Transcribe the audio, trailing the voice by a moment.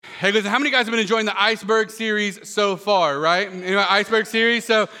Hey, listen, how many guys have been enjoying the iceberg series so far, right? Iceberg series.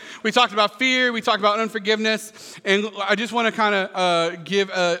 So we talked about fear, we talked about unforgiveness, and I just want to kind of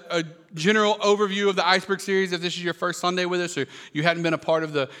give a general overview of the iceberg series if this is your first Sunday with us or you hadn't been a part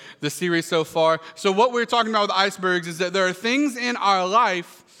of the series so far. So what we're talking about with icebergs is that there are things in our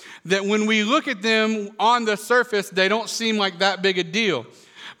life that when we look at them on the surface, they don't seem like that big a deal.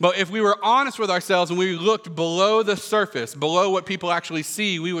 But if we were honest with ourselves and we looked below the surface, below what people actually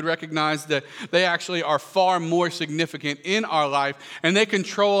see, we would recognize that they actually are far more significant in our life and they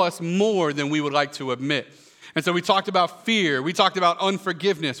control us more than we would like to admit. And so we talked about fear. We talked about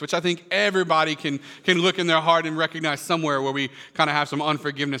unforgiveness, which I think everybody can look in their heart and recognize somewhere where we kind of have some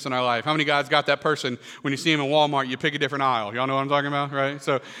unforgiveness in our life. How many guys got that person when you see him in Walmart, you pick a different aisle? Y'all know what I'm talking about, right?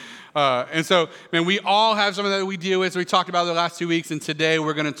 So, man, we all have something that we deal with. So we talked about it the last 2 weeks, and today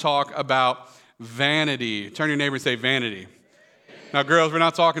we're going to talk about vanity. Turn to your neighbor and say vanity. Now, girls, we're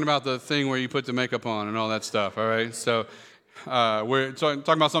not talking about the thing where you put the makeup on and all that stuff, all right? So we're talking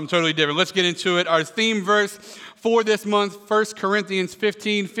about something totally different. Let's get into it. Our theme verse for this month, 1 Corinthians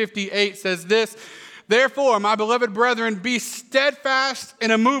 15:58 says this, "Therefore, my beloved brethren, be steadfast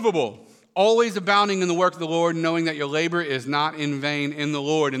and immovable, always abounding in the work of the Lord, knowing that your labor is not in vain in the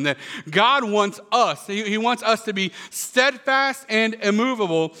Lord." And that God wants us, He wants us to be steadfast and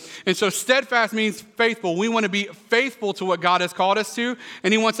immovable. And so steadfast means faithful. We want to be faithful to what God has called us to,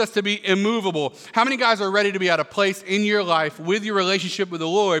 and He wants us to be immovable. How many guys are ready to be at a place in your life with your relationship with the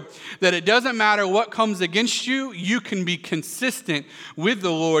Lord that it doesn't matter what comes against you, you can be consistent with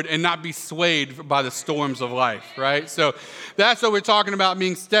the Lord and not be swayed by the storms of life, right? So that's what we're talking about,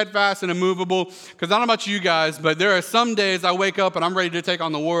 being steadfast and immovable. Because I don't know about you guys, but there are some days I wake up and I'm ready to take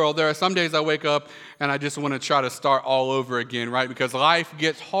on the world. There are some days I wake up and I just want to try to start all over again, right? Because life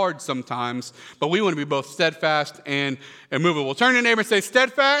gets hard sometimes, but we want to be both steadfast and immovable. Turn to your neighbor and say,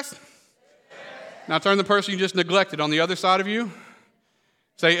 steadfast. Now turn to the person you just neglected on the other side of you.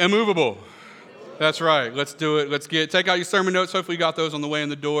 Say, immovable. That's right. Let's do it. Take out your sermon notes. Hopefully you got those on the way in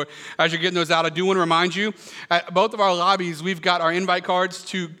the door. As you're getting those out, I do want to remind you, at both of our lobbies, we've got our invite cards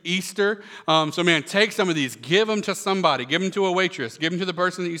to Easter. So man, take some of these. Give them to somebody. Give them to a waitress. Give them to the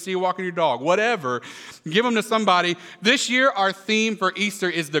person that you see walking your dog. Whatever. Give them to somebody. This year, our theme for Easter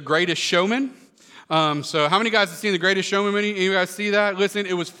is The Greatest Showman. So how many guys have seen The Greatest Showman? Any of you guys see that? Listen,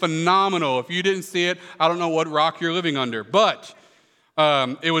 it was phenomenal. If you didn't see it, I don't know what rock you're living under. But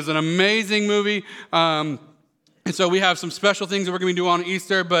it was an amazing movie. And so we have some special things that we're going to be doing on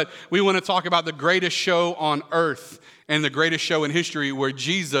Easter, but we want to talk about the greatest show on earth and the greatest show in history where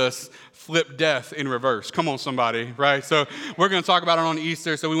Jesus flipped death in reverse. Come on, somebody, right? So we're going to talk about it on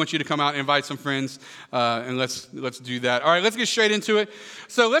Easter, so we want you to come out and invite some friends, and let's do that. All right, let's get straight into it.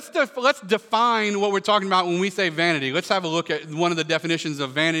 So let's define what we're talking about when we say vanity. Let's have a look at one of the definitions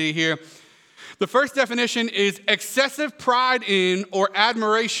of vanity here. The first definition is excessive pride in or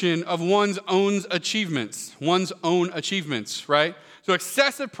admiration of one's own achievements, right? So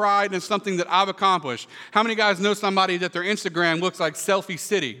excessive pride in something that I've accomplished. How many guys know somebody that their Instagram looks like Selfie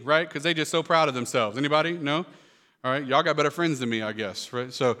City, right? Because they're just so proud of themselves. Anybody? No? All right, y'all got better friends than me, I guess,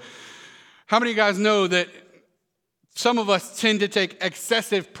 right? So how many guys know that some of us tend to take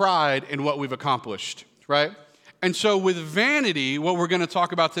excessive pride in what we've accomplished, right? And so with vanity, what we're going to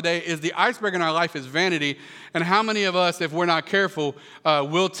talk about today is the iceberg in our life is vanity. And how many of us, if we're not careful,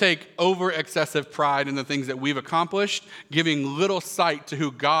 will take over excessive pride in the things that we've accomplished, giving little sight to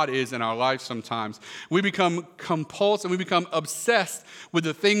who God is in our life sometimes. We become compulsive, we become obsessed with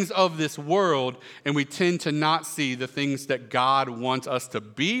the things of this world, and we tend to not see the things that God wants us to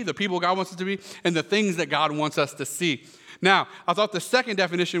be, the people God wants us to be, and the things that God wants us to see. Now, I thought the second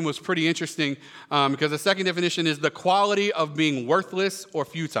definition was pretty interesting because the second definition is the quality of being worthless or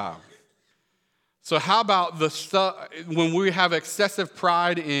futile. So how about when we have excessive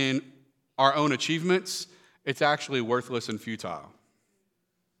pride in our own achievements, it's actually worthless and futile.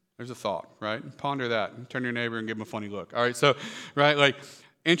 There's a thought, right? Ponder that. Turn to your neighbor and give him a funny look. All right, so, right,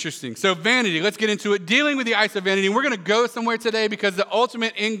 interesting. So vanity, let's get into it. Dealing with the ice of vanity. We're going to go somewhere today because the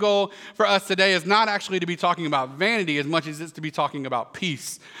ultimate end goal for us today is not actually to be talking about vanity as much as it's to be talking about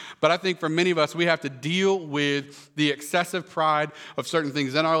peace. But I think for many of us, we have to deal with the excessive pride of certain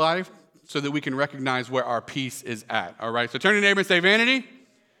things in our life so that we can recognize where our peace is at. All right, so turn to your neighbor and say vanity.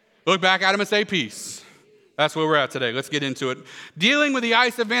 Look back at him and say peace. That's where we're at today. Let's get into it. Dealing with the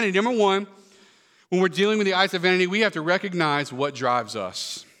ice of vanity. Number one, when we're dealing with the ice of vanity, we have to recognize what drives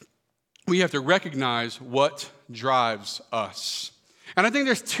us. We have to recognize what drives us. And I think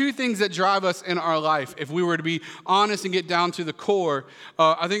there's two things that drive us in our life. If we were to be honest and get down to the core,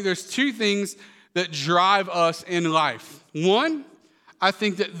 I think there's two things that drive us in life. One, I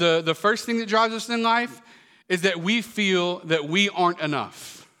think that the first thing that drives us in life is that we feel that we aren't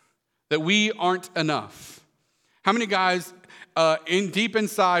enough. That we aren't enough. How many guys deep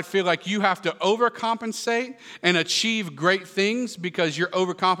inside feel like you have to overcompensate and achieve great things because you're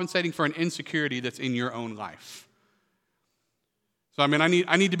overcompensating for an insecurity that's in your own life? So, I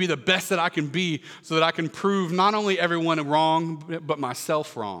need to be the best that I can be so that I can prove not only everyone wrong, but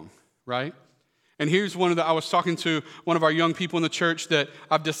myself wrong, right? And here's I was talking to one of our young people in the church that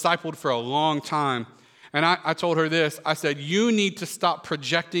I've discipled for a long time. And I told her this. I said, you need to stop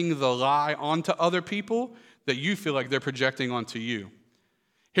projecting the lie onto other people that you feel like they're projecting onto you.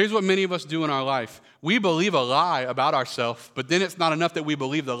 Here's what many of us do in our life. We believe a lie about ourselves, but then it's not enough that we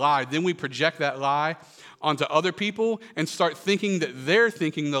believe the lie. Then we project that lie onto other people and start thinking that they're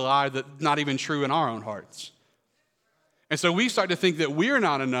thinking the lie that's not even true in our own hearts. And so we start to think that we're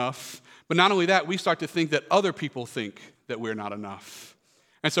not enough, but not only that, we start to think that other people think that we're not enough.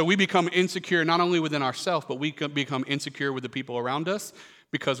 And so we become insecure not only within ourselves, but we become insecure with the people around us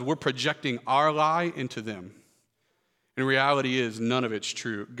because we're projecting our lie into them. And reality is none of it's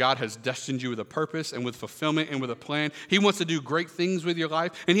true. God has destined you with a purpose and with fulfillment and with a plan. He wants to do great things with your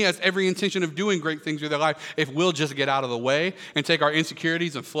life, and he has every intention of doing great things with your life if we'll just get out of the way and take our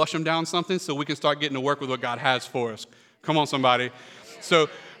insecurities and flush them down something so we can start getting to work with what God has for us. Come on, somebody. So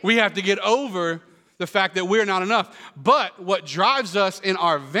we have to get over the fact that we're not enough. But what drives us in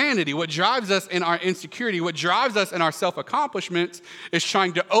our vanity, what drives us in our insecurity, what drives us in our self-accomplishments is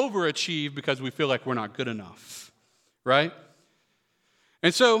trying to overachieve because we feel like we're not good enough. Right?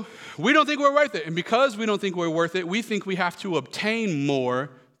 And so we don't think we're worth it. And because we don't think we're worth it, we think we have to obtain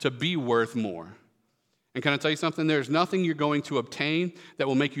more to be worth more. And can I tell you something? There's nothing you're going to obtain that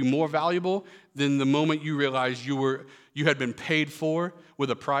will make you more valuable than the moment you realize you had been paid for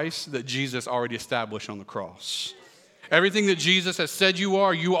with a price that Jesus already established on the cross. Everything that Jesus has said you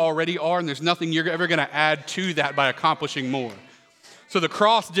already are, and there's nothing you're ever going to add to that by accomplishing more. So the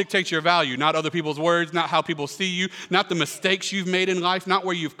cross dictates your value, not other people's words, not how people see you, not the mistakes you've made in life, not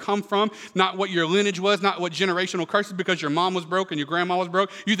where you've come from, not what your lineage was, not what generational curses because your mom was broke and your grandma was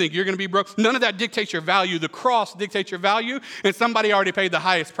broke. You think you're going to be broke. None of that dictates your value. The cross dictates your value, and somebody already paid the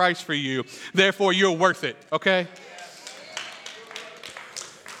highest price for you. Therefore, you're worth it, okay?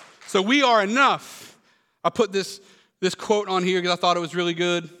 So we are enough. I put this quote on here because I thought it was really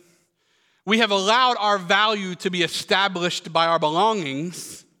good. We have allowed our value to be established by our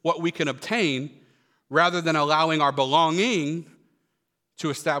belongings, what we can obtain, rather than allowing our belonging to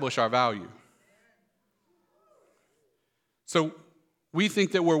establish our value. So we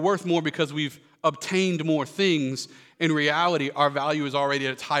think that we're worth more because we've obtained more things. In reality, our value is already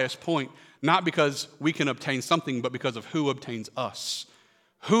at its highest point, not because we can obtain something, but because of who obtains us.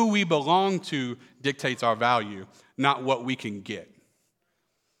 Who we belong to dictates our value, not what we can get.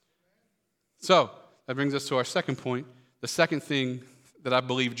 So that brings us to our second point. The second thing that I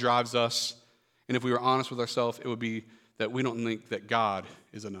believe drives us, and if we were honest with ourselves, it would be that we don't think that God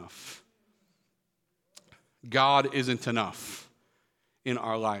is enough. God isn't enough in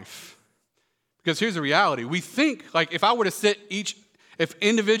our life. Because here's the reality. We think, like if if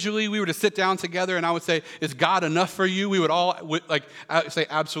individually we were to sit down together and I would say, is God enough for you? We would all say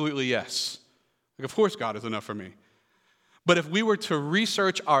absolutely yes. Like, of course God is enough for me. But if we were to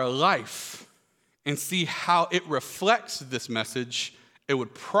research our life and see how it reflects this message, it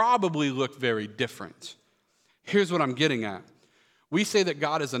would probably look very different. Here's what I'm getting at. We say that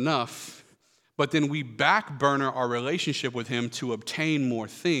God is enough, but then we back burner our relationship with him to obtain more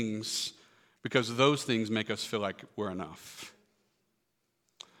things because those things make us feel like we're enough.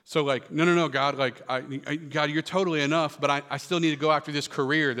 So no, God, God, you're totally enough, but I still need to go after this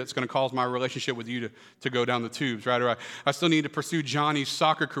career that's going to cause my relationship with you to go down the tubes, right? Or I still need to pursue Johnny's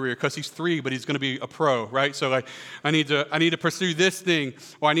soccer career because he's 3, but he's going to be a pro, right? So I need to pursue this thing,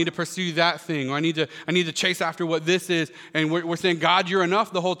 or I need to pursue that thing, or I need to chase after what this is. And we're saying, God, you're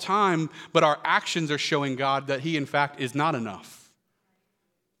enough the whole time, but our actions are showing God that he, in fact, is not enough.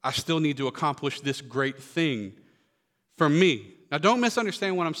 I still need to accomplish this great thing for me. Now, don't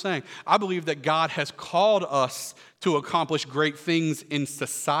misunderstand what I'm saying. I believe that God has called us to accomplish great things in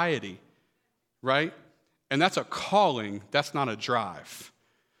society, right? And that's a calling. That's not a drive.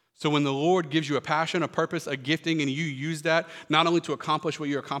 So when the Lord gives you a passion, a purpose, a gifting, and you use that not only to accomplish what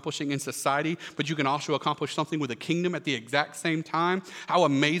you're accomplishing in society, but you can also accomplish something with the kingdom at the exact same time, how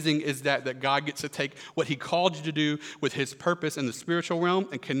amazing is that God gets to take what he called you to do with his purpose in the spiritual realm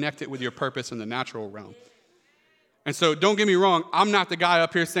and connect it with your purpose in the natural realm. And so don't get me wrong, I'm not the guy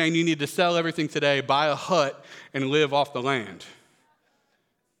up here saying you need to sell everything today, buy a hut, and live off the land.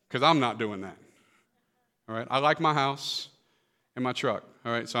 Because I'm not doing that. All right? I like my house, in my truck.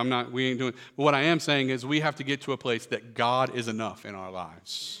 All right, so we ain't doing, but what I am saying is we have to get to a place that God is enough in our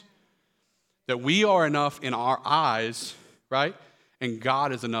lives. That we are enough in our eyes, right? And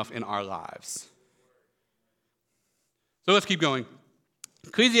God is enough in our lives. So let's keep going.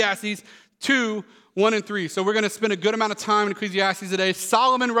 Ecclesiastes 2, 1 and 3. So we're going to spend a good amount of time in Ecclesiastes today.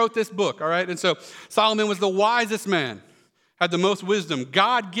 Solomon wrote this book, all right? And so Solomon was the wisest man, had the most wisdom,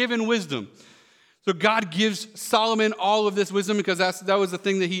 God-given wisdom. So God gives Solomon all of this wisdom because that was the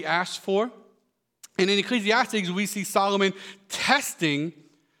thing that he asked for. And in Ecclesiastes, we see Solomon testing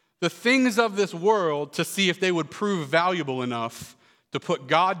the things of this world to see if they would prove valuable enough to put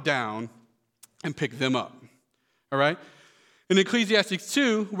God down and pick them up. All right? In Ecclesiastes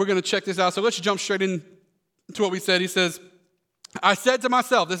 2, we're going to check this out. So let's jump straight into what we said. He says, I said to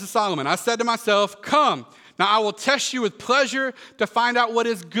myself, this is Solomon, I said to myself, come, now I will test you with pleasure to find out what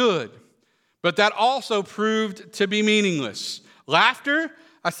is good. But that also proved to be meaningless. Laughter,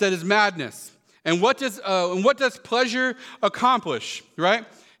 I said, is madness. And what does pleasure accomplish, right?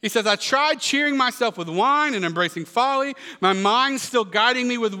 He says, I tried cheering myself with wine and embracing folly, my mind still guiding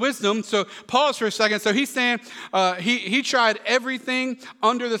me with wisdom. So pause for a second. So he's saying he tried everything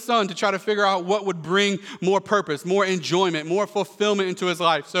under the sun to try to figure out what would bring more purpose, more enjoyment, more fulfillment into his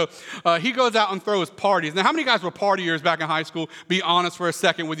life. So he goes out and throws parties. Now, how many guys were partiers back in high school? Be honest for a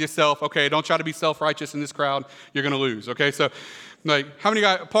second with yourself. Okay, don't try to be self-righteous in this crowd. You're going to lose, okay? So like, how many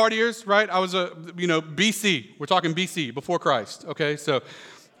guys, partiers, right? I was BC. We're talking BC, before Christ, okay? So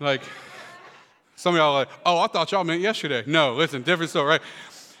like, some of y'all are like, oh, I thought y'all meant yesterday. No, listen, different story, right?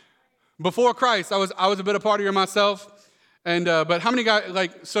 Before Christ, I was a bit of partier myself. And but how many guys,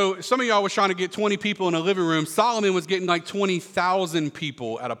 like, so some of y'all was trying to get 20 people in a living room. Solomon was getting like 20,000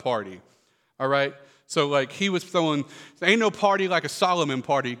 people at a party, all right? So like he was throwing, there ain't no party like a Solomon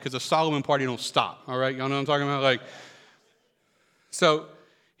party because a Solomon party don't stop, all right? Y'all know what I'm talking about? Like, so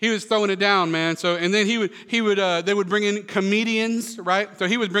he was throwing it down, man. So, and then they would bring in comedians, right? So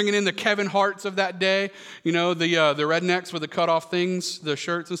he was bringing in the Kevin Harts of that day, you know, the rednecks with the cut off things, the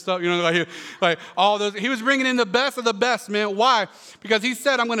shirts and stuff, you know, like all those. He was bringing in the best of the best, man. Why? Because he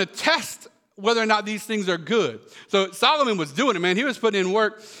said, I'm going to test whether or not these things are good. So Solomon was doing it, man. He was putting in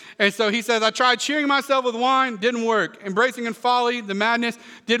work. And so he says, I tried cheering myself with wine, didn't work. Embracing in folly, the madness,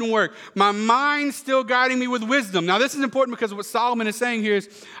 didn't work. My mind still guiding me with wisdom. Now, this is important because what Solomon is saying here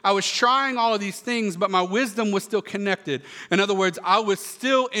is, I was trying all of these things, but my wisdom was still connected. In other words, I was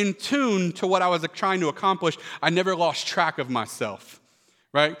still in tune to what I was trying to accomplish. I never lost track of myself.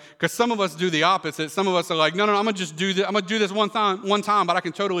 Right? Because some of us do the opposite. Some of us are like, no, I'm going to just do this. I'm going to do this one time, but I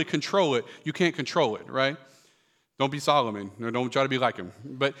can totally control it. You can't control it, right? Don't be Solomon. No, don't try to be like him.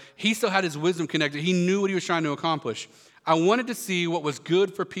 But he still had his wisdom connected. He knew what he was trying to accomplish. I wanted to see what was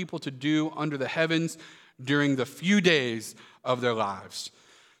good for people to do under the heavens during the few days of their lives.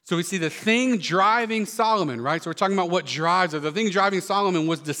 So we see the thing driving Solomon, right? So we're talking about what drives it. The thing driving Solomon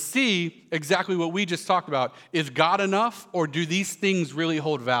was to see exactly what we just talked about. Is God enough, or do these things really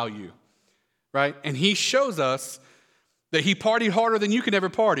hold value, right? And he shows us that he partied harder than you could ever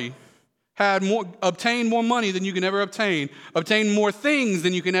party, obtained more money than you can ever obtained more things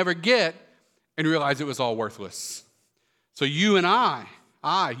than you can ever get, and realized it was all worthless. So you and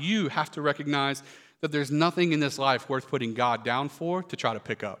you have to recognize that there's nothing in this life worth putting God down for to try to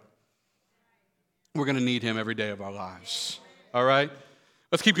pick up. We're going to need him every day of our lives. All right?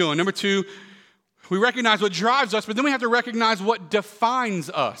 Let's keep going. Number 2, we recognize what drives us, but then we have to recognize what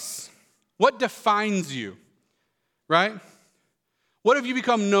defines us. What defines you? Right? What have you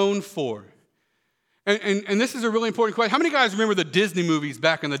become known for? And this is a really important question. How many guys remember the Disney movies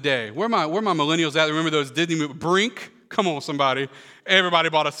back in the day? Where my millennials at? Remember those Disney movies? Brink? Come on, somebody. Everybody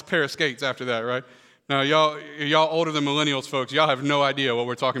bought a pair of skates after that, right? Now, y'all older than millennials, folks. Y'all have no idea what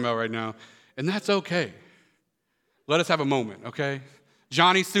we're talking about right now. And that's okay. Let us have a moment, okay?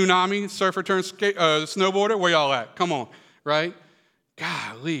 Johnny Tsunami, surfer turned snowboarder, where y'all at? Come on, right?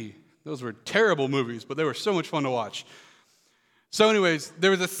 Golly, those were terrible movies, but they were so much fun to watch. So anyways,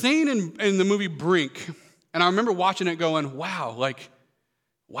 there was a scene in the movie Brink, and I remember watching it going, wow.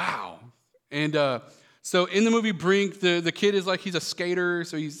 And so in the movie Brink, the kid is like, he's a skater,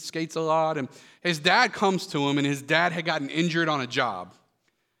 so he skates a lot, and his dad comes to him, and his dad had gotten injured on a job.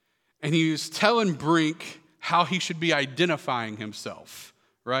 And he was telling Brink how he should be identifying himself,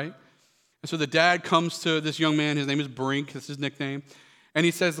 right? And so the dad comes to this young man, his name is Brink, that's his nickname, and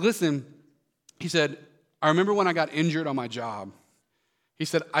he says, listen, he said, I remember when I got injured on my job. He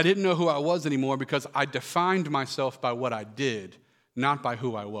said, I didn't know who I was anymore because I defined myself by what I did, not by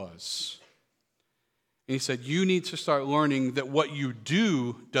who I was. And he said, you need to start learning that what you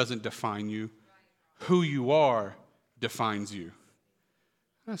do doesn't define you. Who you are defines you.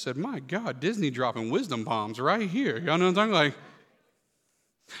 I said, my God, Disney dropping wisdom bombs right here. Y'all know what I'm talking like?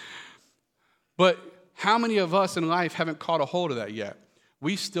 But how many of us in life haven't caught a hold of that yet?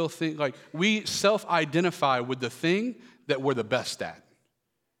 We still think, like, we self-identify with the thing that we're the best at.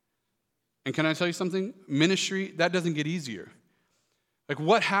 And can I tell you something? Ministry, that doesn't get easier. Like,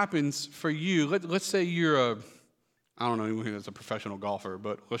 what happens for you? Let's say you're I don't know anyone who is a professional golfer,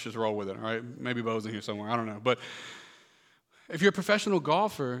 but let's just roll with it, all right? Maybe Bo's in here somewhere, I don't know. But if you're a professional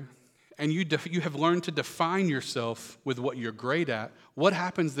golfer and you have learned to define yourself with what you're great at, what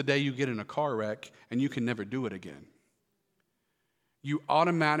happens the day you get in a car wreck and you can never do it again? You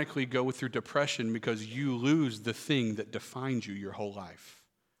automatically go through depression because you lose the thing that defines you your whole life.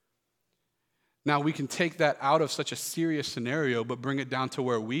 Now, we can take that out of such a serious scenario, but bring it down to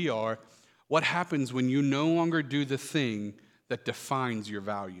where we are. What happens when you no longer do the thing that defines your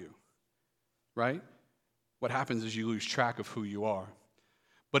value, right? What happens is you lose track of who you are.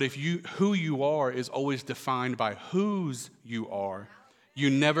 But if who you are is always defined by whose you are, you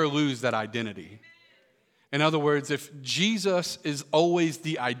never lose that identity. In other words, if Jesus is always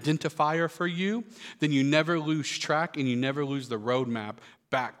the identifier for you, then you never lose track and you never lose the roadmap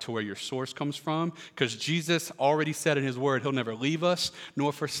back to where your source comes from, because Jesus already said in his word, he'll never leave us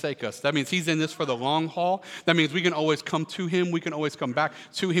nor forsake us. That means he's in this for the long haul. That means we can always come to him. We can always come back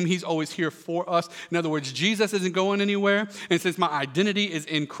to him. He's always here for us. In other words, Jesus isn't going anywhere. And since my identity is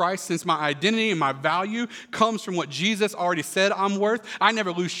in Christ, since my identity and my value comes from what Jesus already said I'm worth, I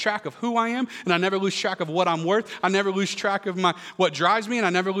never lose track of who I am, and I never lose track of what I'm worth. I never lose track of what drives me, and I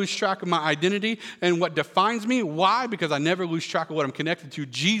never lose track of my identity and what defines me. Why? Because I never lose track of what I'm connected to.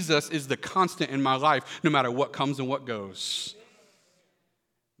 Jesus is the constant in my life, no matter what comes and what goes.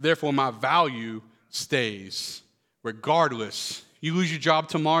 Therefore, my value stays regardless. You lose your job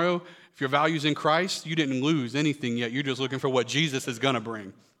tomorrow, if your value's in Christ, you didn't lose anything yet. You're just looking for what Jesus is going to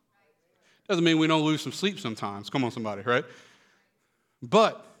bring. Doesn't mean we don't lose some sleep sometimes. Come on, somebody, right?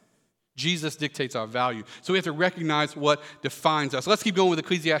 But Jesus dictates our value. So we have to recognize what defines us. Let's keep going with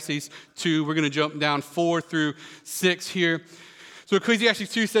Ecclesiastes 2. We're going to jump down 4 through 6 here. So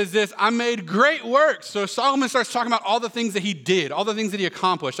Ecclesiastes 2 says this, I made great works. So Solomon starts talking about all the things that he did, all the things that he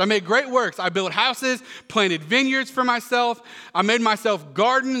accomplished. I made great works. I built houses, planted vineyards for myself. I made myself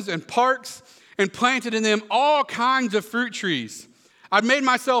gardens and parks and planted in them all kinds of fruit trees. I made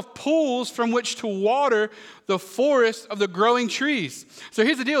myself pools from which to water the forest of the growing trees. So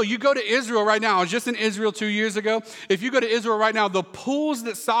here's the deal. You go to Israel right now. I was just in Israel 2 years ago. If you go to Israel right now, the pools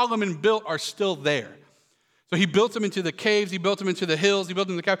that Solomon built are still there. So he built them into the caves, he built them into the hills, he built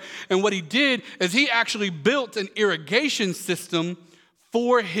them in the cave. And what he did is he actually built an irrigation system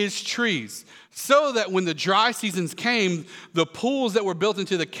for his trees, so that when the dry seasons came, the pools that were built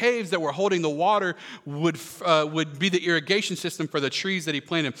into the caves that were holding the water would be the irrigation system for the trees that he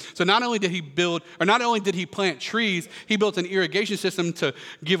planted. So not only did he plant trees, he built an irrigation system to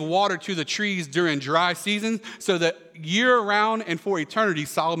give water to the trees during dry seasons, so that year-round and for eternity,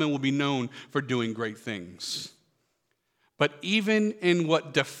 Solomon will be known for doing great things. But even in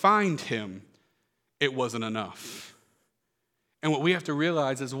what defined him, it wasn't enough. And what we have to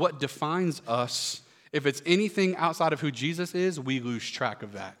realize is what defines us, if it's anything outside of who Jesus is, we lose track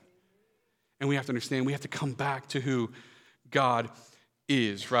of that. And we have to understand, we have to come back to who God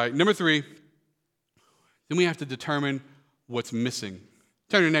is, right? Number 3, then we have to determine what's missing.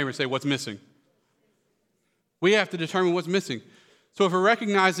 Turn to your neighbor and say, what's missing? We have to determine what's missing. So if we're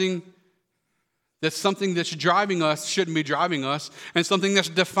recognizing that something that's driving us shouldn't be driving us, and something that's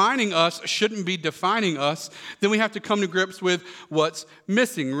defining us shouldn't be defining us, then we have to come to grips with what's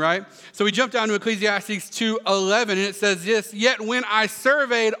missing, right? So we jump down to Ecclesiastes 2:11, and it says this, yet when I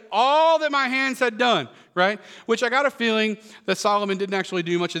surveyed all that my hands had done, right? Which I got a feeling that Solomon didn't actually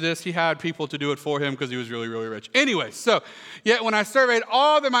do much of this. He had people to do it for him because he was really, really rich. Anyway, so yet when I surveyed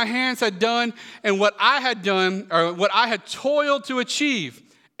all that my hands had done and what I had done, or what I had toiled to achieve,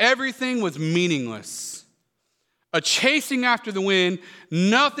 everything was meaningless. A chasing after the wind,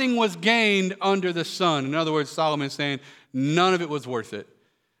 nothing was gained under the sun. In other words, Solomon is saying none of it was worth it.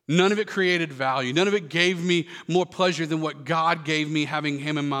 None of it created value. None of it gave me more pleasure than what God gave me having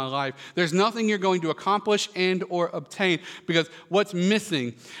him in my life. There's nothing you're going to accomplish and or obtain, because what's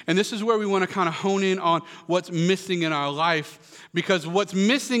missing, and this is where we want to kind of hone in on what's missing in our life, because what's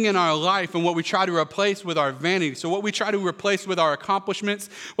missing in our life and what we try to replace with our vanity, so what we try to replace with our accomplishments,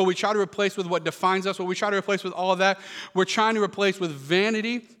 what we try to replace with what defines us, what we try to replace with all of that, we're trying to replace with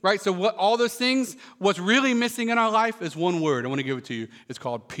vanity, right? So what all those things, what's really missing in our life is one word. I want to give it to you. It's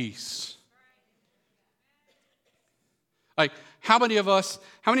called peace. Like, how many have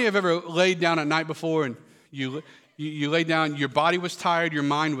ever laid down at night before and you You laid down, your body was tired, your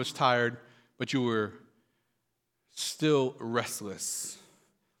mind was tired, but you were still restless.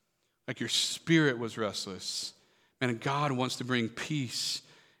 Like your spirit was restless. And God wants to bring peace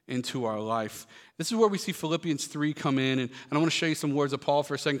into our life. This is where we see Philippians 3 come in, and I want to show you some words of Paul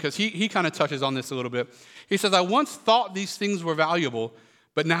for a second, because he kind of touches on this a little bit. He says, I once thought these things were valuable,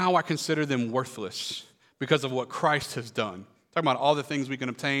 but now I consider them worthless because of what Christ has done. Talking about all the things we can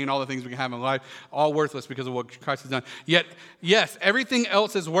obtain, all the things we can have in life, all worthless because of what Christ has done. Yet, yes, everything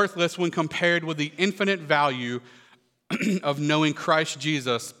else is worthless when compared with the infinite value of knowing Christ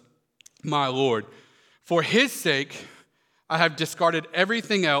Jesus, my Lord. For his sake, I have discarded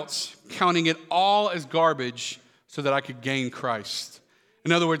everything else, counting it all as garbage so that I could gain Christ.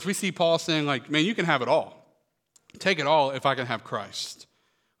 In other words, we see Paul saying, like, man, you can have it all. Take it all if I can have Christ.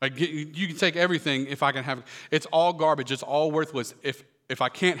 Like, you can take everything if I can have, it's all garbage, it's all worthless if I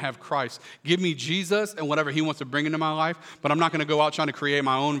can't have Christ. Give me Jesus and whatever he wants to bring into my life, but I'm not going to go out trying to create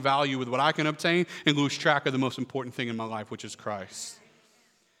my own value with what I can obtain and lose track of the most important thing in my life, which is Christ.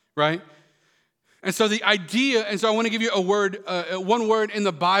 Right? And so the idea, and so I want to give you a word, one word in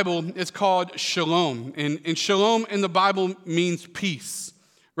the Bible is called shalom. And shalom in the Bible means peace,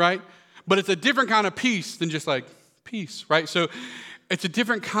 right? But it's a different kind of peace than just like peace, right? So it's a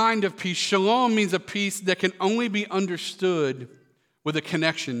different kind of peace. Shalom means a peace that can only be understood with a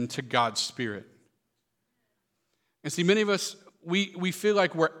connection to God's Spirit. And see, many of us, we feel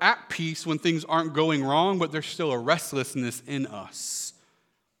like we're at peace when things aren't going wrong, but there's still a restlessness in us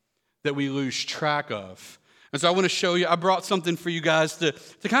that we lose track of. And so I want to show you, I brought something for you guys to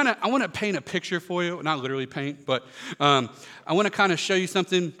kind of, I want to paint a picture for you, not literally paint, but I want to kind of show you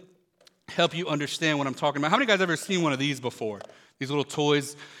something, help you understand what I'm talking about. How many guys ever seen one of these before? These little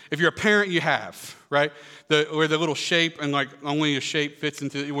toys. If you're a parent, you have, right? Where the little shape and like only a shape fits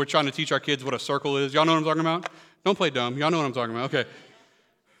into, we're trying to teach our kids what a circle is. Y'all know what I'm talking about? Don't play dumb. Y'all know what I'm talking about. Okay.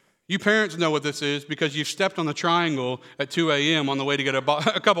 You parents know what this is because you've stepped on the triangle at 2 a.m. on the way to get a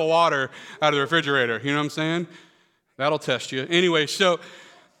cup of water out of the refrigerator. You know what I'm saying? That'll test you. Anyway, so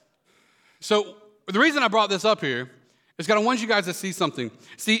the reason I brought this up here is God, I want you guys to see something.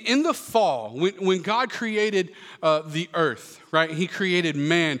 See, in the fall, when God created the earth, right? He created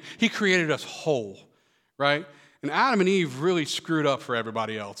man. He created us whole, right? And Adam and Eve really screwed up for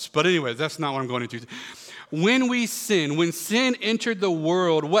everybody else. But anyways, that's not what I'm going into. When sin entered the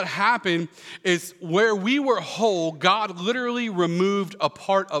world, what happened is where we were whole, God literally removed a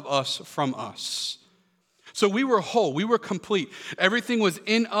part of us from us. So we were whole, we were complete. Everything was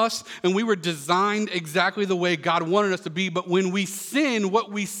in us, and we were designed exactly the way God wanted us to be. But when we sinned,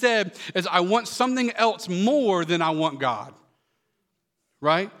 what we said is, I want something else more than I want God,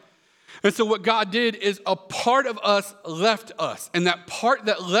 right? And so what God did is a part of us left us, and that part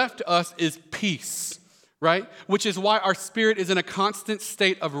that left us is peace. Right? Which is why our spirit is in a constant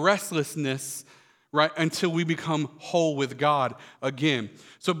state of restlessness, right? Until we become whole with God again.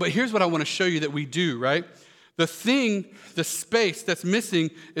 So, but here's what I want to show you that we do, right? The space that's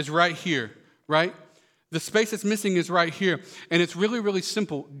missing is right here, right? The space that's missing is right here. And it's really, really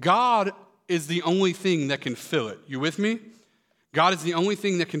simple. God is the only thing that can fill it. You with me? God is the only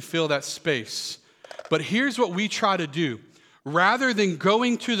thing that can fill that space. But here's what we try to do. Rather than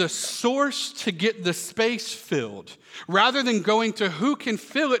going to the source to get the space filled, rather than going to who can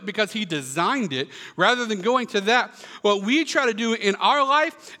fill it because he designed it, rather than going to that, what we try to do in our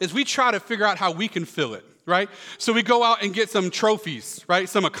life is we try to figure out how we can fill it, right? So we go out and get some trophies, right?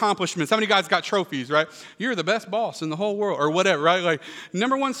 Some accomplishments. How many guys got trophies, right? You're the best boss in the whole world or whatever, right? Like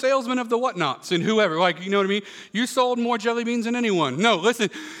 #1 salesman of the whatnots and whoever, like, you know what I mean? You sold more jelly beans than anyone. No, listen.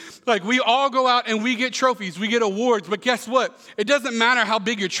 Like, we all go out and we get trophies, we get awards, but guess what? It doesn't matter how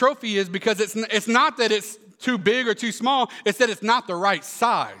big your trophy is because it's not that it's too big or too small, it's that it's not the right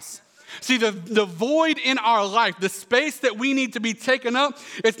size. See, the void in our life, the space that we need to be taken up,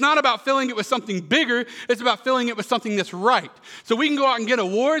 it's not about filling it with something bigger, it's about filling it with something that's right. So we can go out and get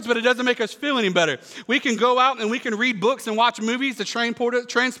awards, but it doesn't make us feel any better. We can go out and we can read books and watch movies to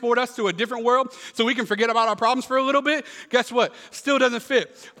transport us to a different world so we can forget about our problems for a little bit. Guess what? Still doesn't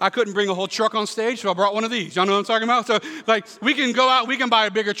fit. I couldn't bring a whole truck on stage, so I brought one of these. Y'all know what I'm talking about? So, like, we can go out, we can buy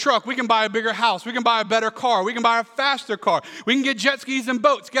a bigger truck, we can buy a bigger house, we can buy a better car, we can buy a faster car, we can get jet skis and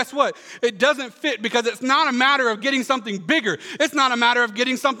boats. Guess what? It doesn't fit because it's not a matter of getting something bigger. It's not a matter of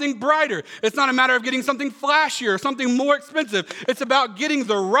getting something brighter. It's not a matter of getting something flashier or something more expensive. It's about getting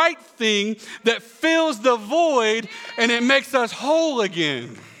the right thing that fills the void and it makes us whole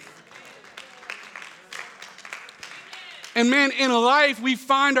again. And man, in life, we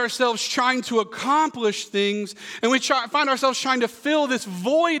find ourselves trying to accomplish things, and we find ourselves trying to fill this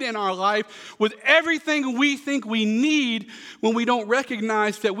void in our life with everything we think we need when we don't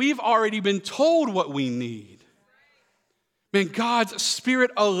recognize that we've already been told what we need. Man, God's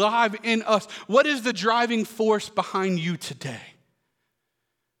Spirit alive in us. What is the driving force behind you today?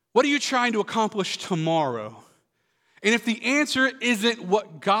 What are you trying to accomplish tomorrow? And if the answer isn't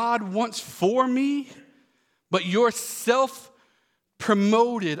what God wants for me, but your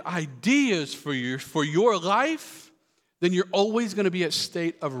self-promoted ideas for your life, then you're always going to be at a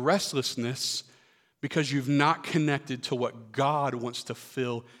state of restlessness because you've not connected to what God wants to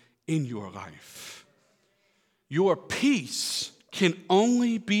fill in your life. Your peace can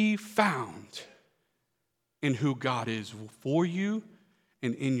only be found in who God is for you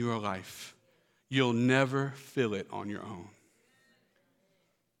and in your life. You'll never fill it on your own.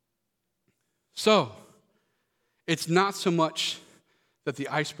 So, it's not so much that the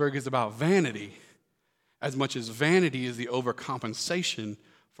iceberg is about vanity as much as vanity is the overcompensation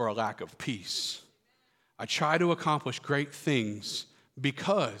for a lack of peace. I try to accomplish great things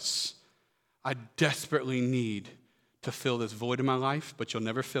because I desperately need to fill this void in my life, but you'll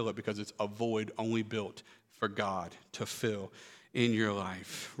never fill it because it's a void only built for God to fill in your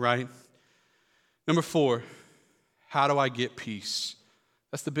life, right? Number 4, how do I get peace?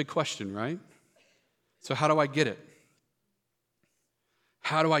 That's the big question, right? So how do I get it?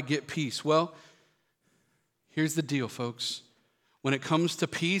 How do I get peace? Well, here's the deal, folks. When it comes to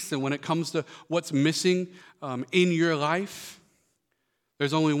peace and when it comes to what's missing in your life,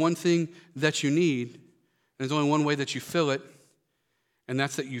 there's only one thing that you need, and there's only one way that you fill it, and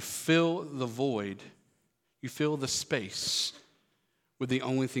that's that you fill the void, you fill the space with the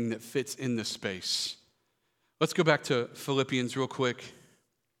only thing that fits in the space. Let's go back to Philippians real quick.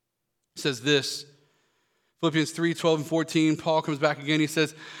 It says this, Philippians 3:12 and 14, Paul comes back again. He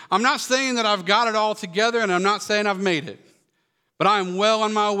says, I'm not saying that I've got it all together, and I'm not saying I've made it, but I am well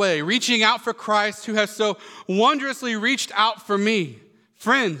on my way, reaching out for Christ who has so wondrously reached out for me.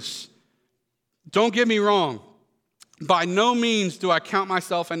 Friends, don't get me wrong. By no means do I count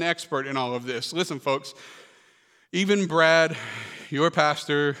myself an expert in all of this. Listen, folks, even Brad, your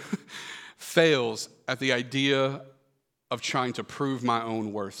pastor, fails at the idea of trying to prove my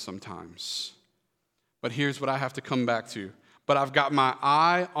own worth sometimes. But here's what I have to come back to. But I've got my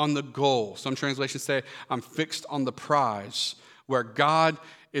eye on the goal. Some translations say I'm fixed on the prize, where God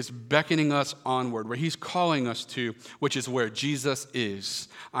is beckoning us onward, where he's calling us to, which is where Jesus is.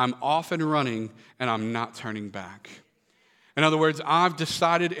 I'm off and running, and I'm not turning back. In other words, I've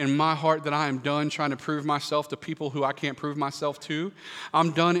decided in my heart that I am done trying to prove myself to people who I can't prove myself to.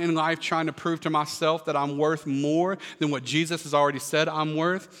 I'm done in life trying to prove to myself that I'm worth more than what Jesus has already said I'm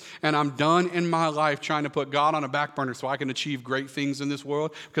worth. And I'm done in my life trying to put God on a back burner so I can achieve great things in this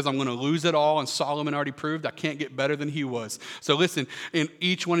world because I'm going to lose it all. And Solomon already proved I can't get better than he was. So listen, in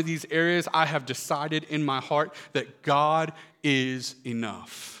each one of these areas, I have decided in my heart that God is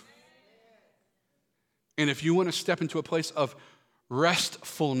enough. And if you want to step into a place of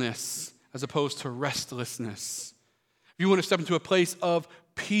restfulness as opposed to restlessness, if you want to step into a place of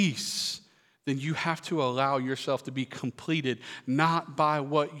peace, then you have to allow yourself to be completed, not by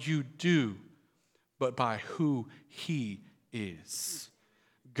what you do, but by who he is.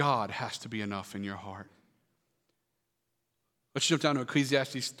 God has to be enough in your heart. Let's jump down to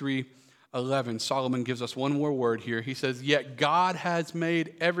Ecclesiastes 3:11. Solomon gives us one more word here. He says, yet God has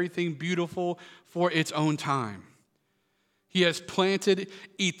made everything beautiful for its own time. He has planted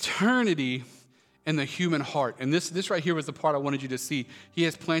eternity in the human heart. And this right here was the part I wanted you to see. He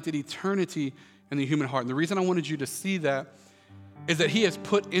has planted eternity in the human heart. And the reason I wanted you to see that is that he has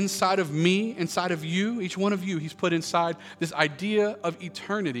put inside of me, inside of you, each one of you, he's put inside this idea of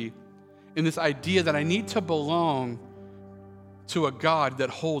eternity and this idea that I need to belong to a God that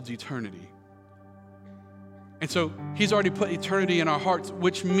holds eternity. And so he's already put eternity in our hearts,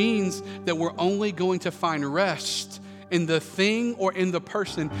 which means that we're only going to find rest in the thing or in the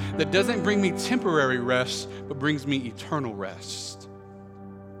person that doesn't bring me temporary rest, but brings me eternal rest.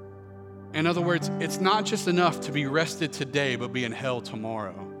 In other words, it's not just enough to be rested today, but be in hell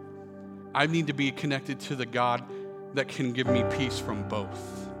tomorrow. I need to be connected to the God that can give me peace from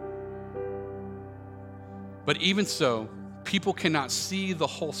both. But even so, people cannot see the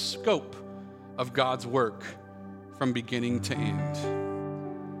whole scope of God's work from beginning to end.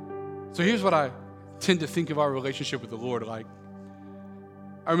 So here's what I tend to think of our relationship with the Lord like.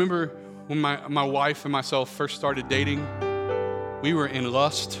 I remember when my wife and myself first started dating, we were in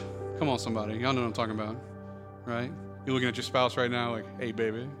lust. Come on, somebody. Y'all know what I'm talking about, right? You're looking at your spouse right now like, hey,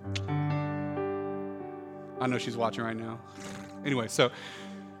 baby. I know she's watching right now. Anyway, so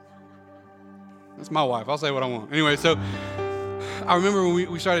that's my wife. I'll say what I want. Anyway, so I remember when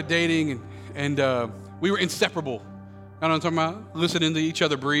we started dating and we were inseparable. You know what I'm talking about? Listening to each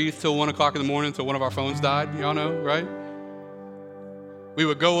other breathe till 1 o'clock in the morning till one of our phones died. Y'all know, right? We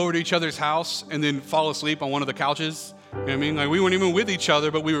would go over to each other's house and then fall asleep on one of the couches. You know what I mean? Like we weren't even with each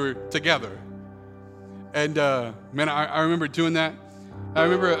other, but we were together. And man, I remember doing that. I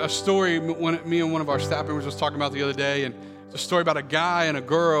remember a story when me and one of our staff members was talking about the other day, and it's a story about a guy and a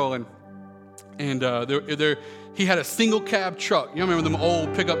girl, and he had a single cab truck. You remember them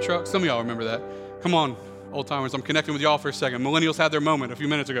old pickup trucks? Some of y'all remember that. Come on, old timers. I'm connecting with y'all for a second. Millennials had their moment a few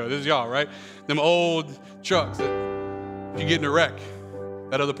minutes ago. This is y'all, right? Them old trucks that if you get in a wreck,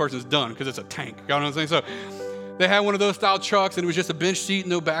 that other person's done because it's a tank. Y'all know what I'm saying? So they had one of those style trucks, and it was just a bench seat,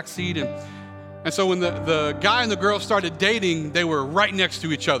 no back seat. And so when the guy and the girl started dating, they were right next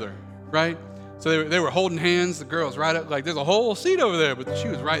to each other, right? So they were holding hands. The girl's right up, like there's a whole seat over there, but she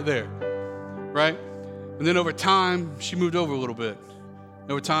was right there, right? And then over time, she moved over a little bit.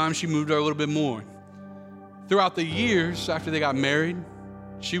 And over time, she moved over a little bit more. Throughout the years after they got married,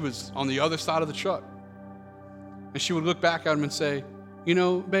 she was on the other side of the truck. And she would look back at him and say, you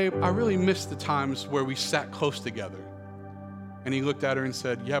know, babe, I really miss the times where we sat close together. And he looked at her and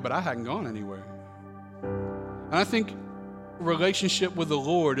said, yeah, but I hadn't gone anywhere. And I think relationship with the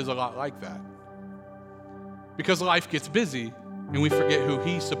Lord is a lot like that. Because life gets busy and we forget who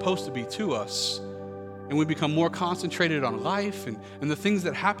he's supposed to be to us. And we become more concentrated on life and the things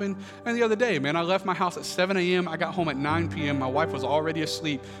that happen. And the other day, man, I left my house at 7 a.m. I got home at 9 p.m. My wife was already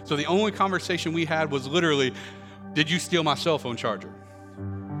asleep. So the only conversation we had was literally, did you steal my cell phone charger?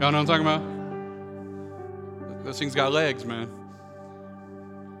 Y'all know what I'm talking about? Those things got legs, man.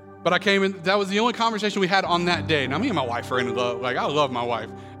 But I came in, that was the only conversation we had on that day. Now, me and my wife are in love. Like, I love my wife.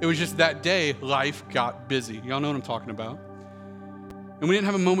 It was just that day, life got busy. Y'all know what I'm talking about. And we didn't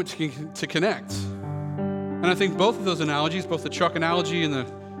have a moment to connect. And I think both of those analogies, both the truck analogy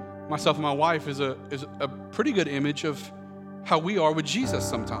and myself and my wife, is a pretty good image of how we are with Jesus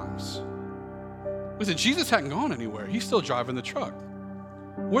sometimes. Listen, Jesus hadn't gone anywhere. He's still driving the truck.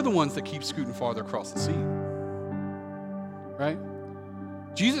 We're the ones that keep scooting farther across the seat. Right?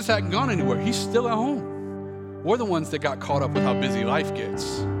 Jesus hadn't gone anywhere. He's still at home. We're the ones that got caught up with how busy life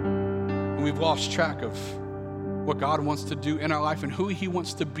gets. And we've lost track of what God wants to do in our life and who he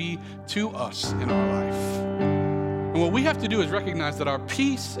wants to be to us in our life. And what we have to do is recognize that our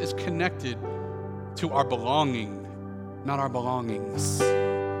peace is connected to our belonging, not our belongings.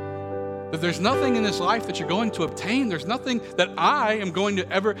 That there's nothing in this life that you're going to obtain. There's nothing that I am going to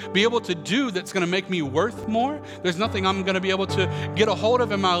ever be able to do that's going to make me worth more. There's nothing I'm going to be able to get a hold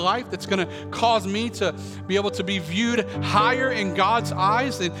of in my life that's going to cause me to be able to be viewed higher in God's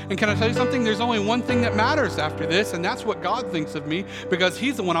eyes. And can I tell you something? There's only one thing that matters after this, and that's what God thinks of me, because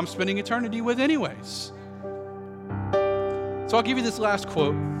he's the one I'm spending eternity with anyways. So I'll give you this last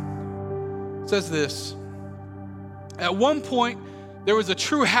quote. It says this: at one point, there was a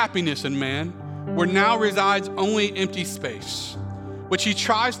true happiness in man where now resides only empty space, which he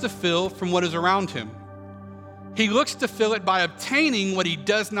tries to fill from what is around him. He looks to fill it by obtaining what he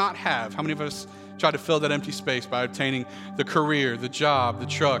does not have. How many of us try to fill that empty space by obtaining the career, the job, the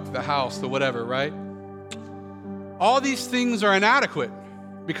truck, the house, the whatever, right? All these things are inadequate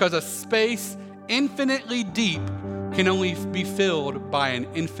because a space infinitely deep can only be filled by an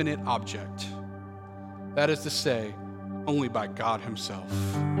infinite object. That is to say, only by God himself.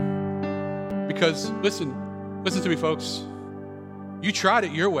 Because listen to me, folks. You tried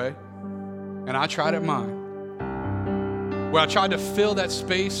it your way, and I tried it mine. Where I tried to fill that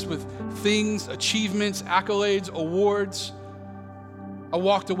space with things, achievements, accolades, awards. I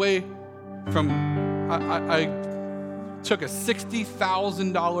walked away from, I took a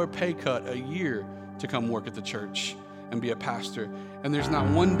 $60,000 pay cut a year to come work at the church and be a pastor. And there's not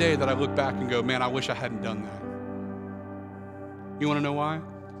one day that I look back and go, man, I wish I hadn't done that. You want to know why?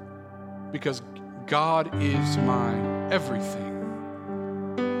 Because God is my everything.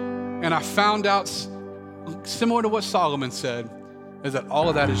 And I found out, similar to what Solomon said, is that all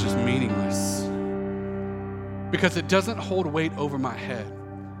of that is just meaningless. Because it doesn't hold weight over my head.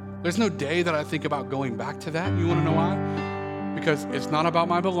 There's no day that I think about going back to that. You want to know why? Because it's not about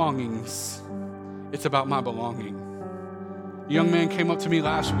my belongings. It's about my belonging. A young man came up to me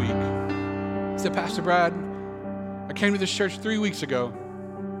last week. He said, Pastor Brad, I came to this church 3 weeks ago.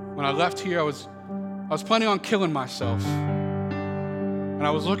 When I left here, I was planning on killing myself. And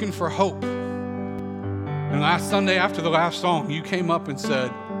I was looking for hope. And last Sunday after the last song, you came up and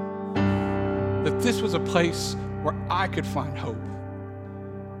said that this was a place where I could find hope.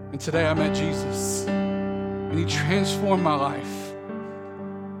 And today I met Jesus. and he transformed my life.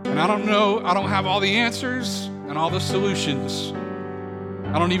 And I don't have all the answers and all the solutions.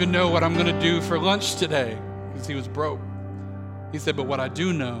 I don't even know what I'm gonna do for lunch today, because he was broke. He said, but what I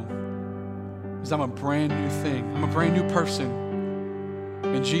do know is I'm a brand new thing. I'm a brand new person.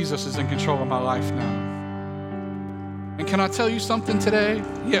 And Jesus is in control of my life now. And can I tell you something today?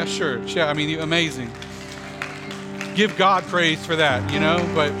 Yeah, sure. Yeah, I mean, amazing. Give God praise for that,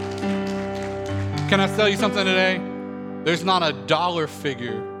 but can I tell you something today? There's not a dollar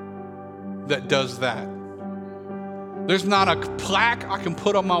figure that does that. There's not a plaque I can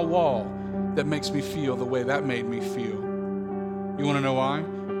put on my wall that makes me feel the way that made me feel. You want to know why?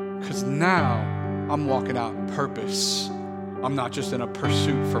 Because now I'm walking out purpose. I'm not just in a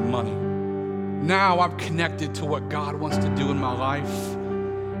pursuit for money. Now I'm connected to what God wants to do in my life.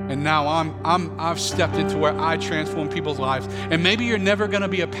 And now I've stepped into where I transform people's lives. And maybe you're never gonna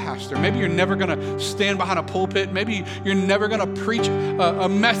be a pastor. Maybe you're never gonna stand behind a pulpit. Maybe you're never gonna preach a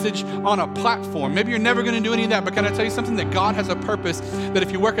message on a platform. Maybe you're never gonna do any of that. But can I tell you something? That God has a purpose, that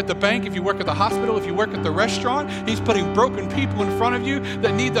if you work at the bank, if you work at the hospital, if you work at the restaurant, he's putting broken people in front of you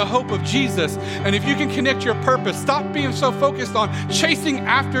that need the hope of Jesus. And if you can connect your purpose, stop being so focused on chasing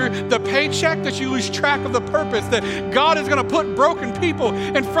after the paycheck that you lose track of the purpose, that God is gonna put broken people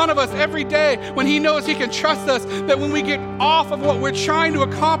in front of us every day when he knows he can trust us, that when we get off of what we're trying to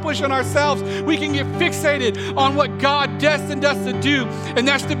accomplish in ourselves, we can get fixated on what God destined us to do, and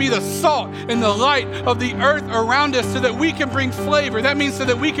that's to be the salt and the light of the earth around us so that we can bring flavor. That means so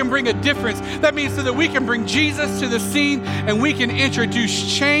that we can bring a difference. That means so that we can bring Jesus to the scene, and we can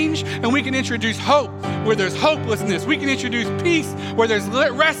introduce change, and we can introduce hope where there's hopelessness. We can introduce peace where there's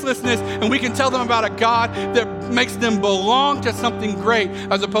restlessness, and we can tell them about a God that makes them belong to something great,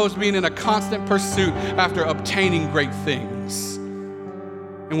 as opposed to being in a constant pursuit after obtaining great things.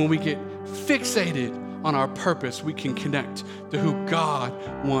 And when we get fixated on our purpose, we can connect to who God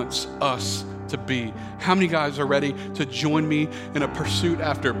wants us to be. How many guys are ready to join me in a pursuit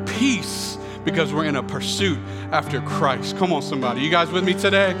after peace, because we're in a pursuit after Christ? Come on, somebody. You guys with me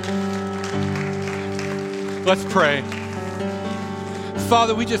today? Let's pray.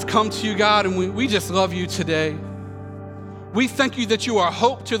 Father, we just come to you, God, and we just love you today. We thank you that you are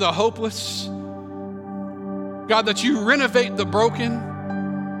hope to the hopeless. God, that you renovate the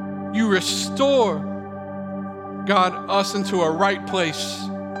broken. You restore, God, us into a right place.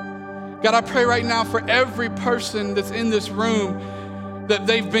 God, I pray right now for every person that's in this room that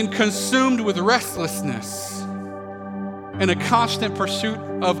they've been consumed with restlessness and a constant pursuit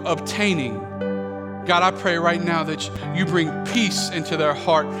of obtaining. God, I pray right now that you bring peace into their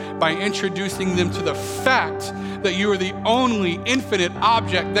heart by introducing them to the fact that you are the only infinite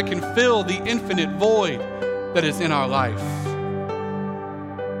object that can fill the infinite void that is in our life.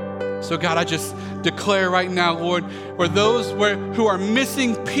 So God, I just declare right now, Lord, where those who are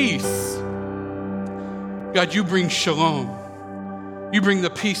missing peace, God, you bring shalom. You bring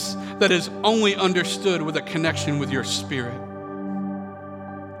the peace that is only understood with a connection with your Spirit.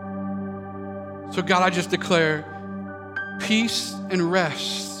 So God, I just declare peace and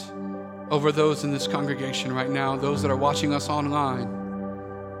rest over those in this congregation right now, those that are watching us online.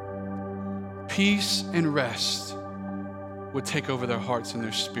 Peace and rest would take over their hearts and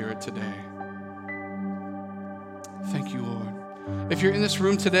their spirit today. Thank you, Lord. If you're in this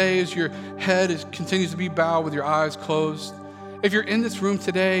room today, as your head continues to be bowed with your eyes closed, if you're in this room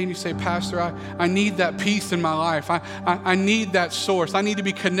today and you say, Pastor, I need that peace in my life. I need that source. I need to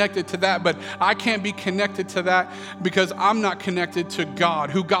be connected to that, but I can't be connected to that because I'm not connected to God,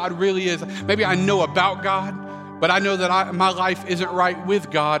 who God really is. Maybe I know about God, but I know that my life isn't right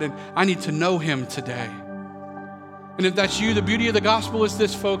with God, and I need to know him today. And if that's you, the beauty of the gospel is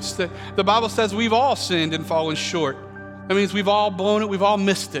this, folks, that the Bible says we've all sinned and fallen short. That means we've all blown it. We've all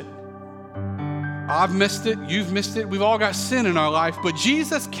missed it. I've missed it. You've missed it. We've all got sin in our life. But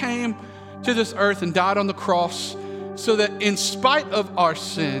Jesus came to this earth and died on the cross so that in spite of our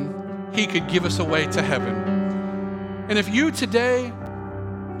sin, he could give us a way to heaven. And if you today,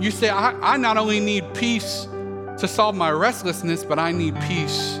 you say, I not only need peace to solve my restlessness, but I need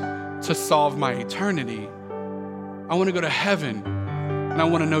peace to solve my eternity. I want to go to heaven, and I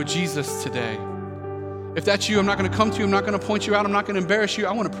want to know Jesus today. If that's you, I'm not going to come to you. I'm not going to point you out. I'm not going to embarrass you.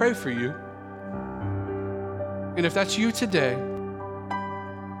 I want to pray for you. And if that's you today,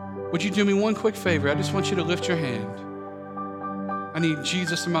 would you do me one quick favor? I just want you to lift your hand. I need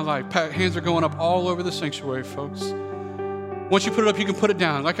Jesus in my life. Hands are going up all over the sanctuary, folks. Once you put it up, you can put it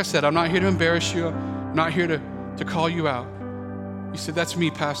down. Like I said, I'm not here to embarrass you. I'm not here to call you out. You said, that's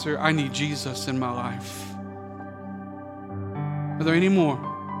me, Pastor. I need Jesus in my life. Are there any more?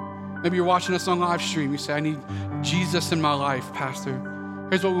 Maybe you're watching us on live stream. You say, I need Jesus in my life, Pastor.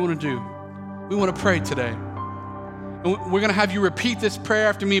 Here's what we want to do. We want to pray today. And we're going to have you repeat this prayer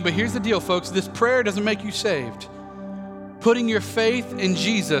after me, but here's the deal, folks. This prayer doesn't make you saved. Putting your faith in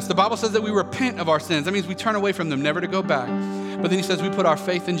Jesus. The Bible says that we repent of our sins. That means we turn away from them, never to go back. But then he says we put our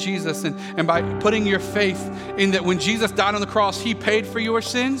faith in Jesus. And by putting your faith in that when Jesus died on the cross, he paid for your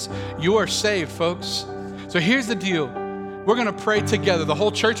sins, you are saved, folks. So here's the deal. We're going to pray together. The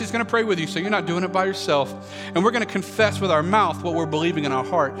whole church is going to pray with you, so you're not doing it by yourself. And we're going to confess with our mouth what we're believing in our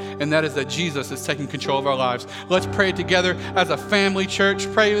heart, and that is that Jesus is taking control of our lives. Let's pray together as a family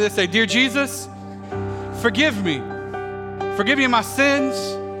church. Pray with this. Say, dear Jesus, forgive me. Forgive me of my sins.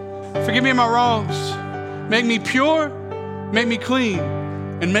 Forgive me of my wrongs. Make me pure, make me clean,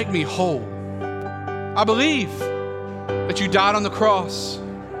 and make me whole. I believe that you died on the cross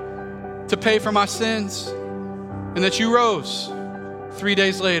to pay for my sins, and that you rose 3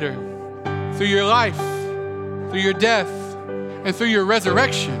 days later. Through your life, through your death, and through your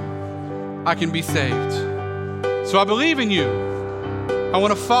resurrection, I can be saved. So I believe in you. I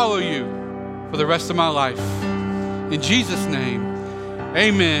want to follow you for the rest of my life. In Jesus' name,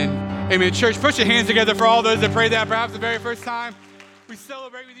 amen. Amen. Church, put your hands together for all those that prayed that perhaps the very first time. We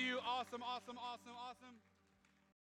celebrate with you. Awesome, awesome, awesome, awesome.